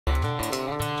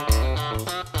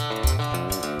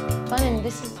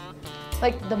think this is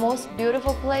like the most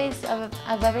beautiful place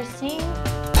I've ever seen.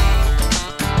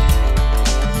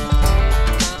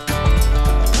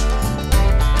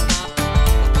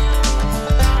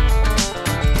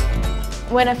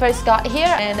 When I first got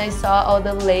here and I saw all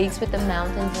the lakes with the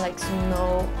mountains, like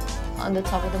snow on the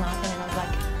top of the mountain, and I was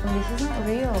like, this is not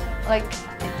real. Like,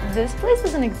 this place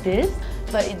doesn't exist,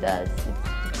 but it does.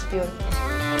 It's beautiful.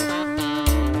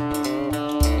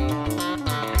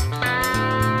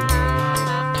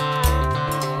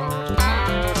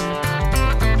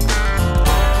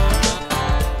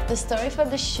 The story for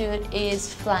the shoot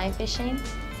is flying fishing,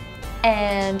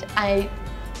 and I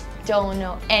don't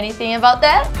know anything about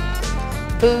that.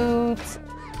 Boots,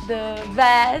 the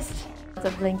vest, the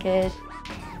blanket,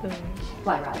 the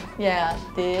fly rod. Yeah,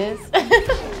 this.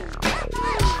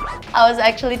 I was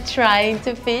actually trying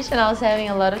to fish and I was having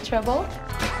a lot of trouble.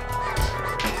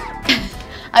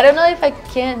 I don't know if I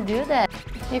can do that.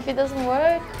 If it doesn't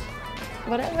work,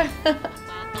 whatever.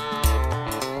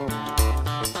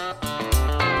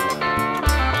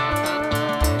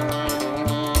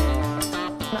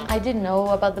 I didn't know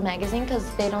about the magazine because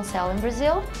they don't sell in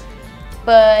Brazil.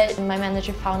 But my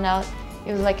manager found out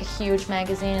it was like a huge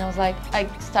magazine. I was like, I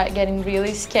started getting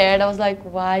really scared. I was like,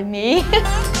 why me?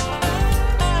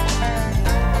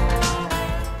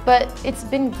 But it's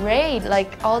been great.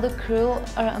 Like, all the crew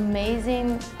are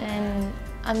amazing and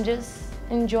I'm just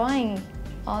enjoying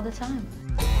all the time.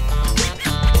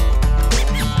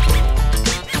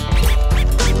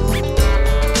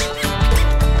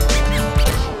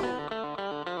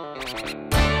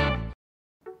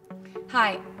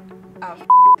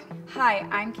 Hi,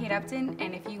 I'm Kate Upton,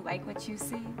 and if you like what you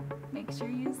see, make sure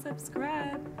you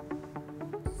subscribe.